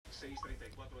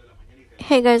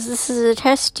Hey guys, this is a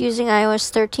test using iOS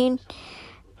 13,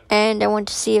 and I want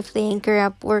to see if the Anchor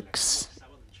app works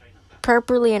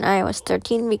properly in iOS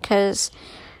 13 because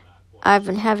I've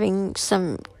been having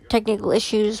some technical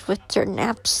issues with certain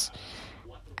apps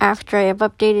after I have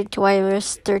updated to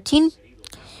iOS 13.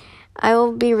 I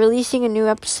will be releasing a new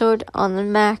episode on the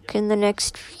Mac in the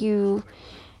next few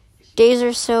days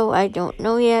or so. I don't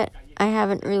know yet. I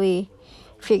haven't really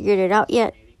figured it out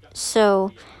yet.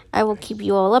 So I will keep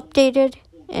you all updated.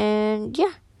 And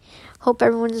yeah, hope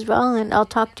everyone's well, and I'll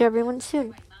talk to everyone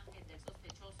soon.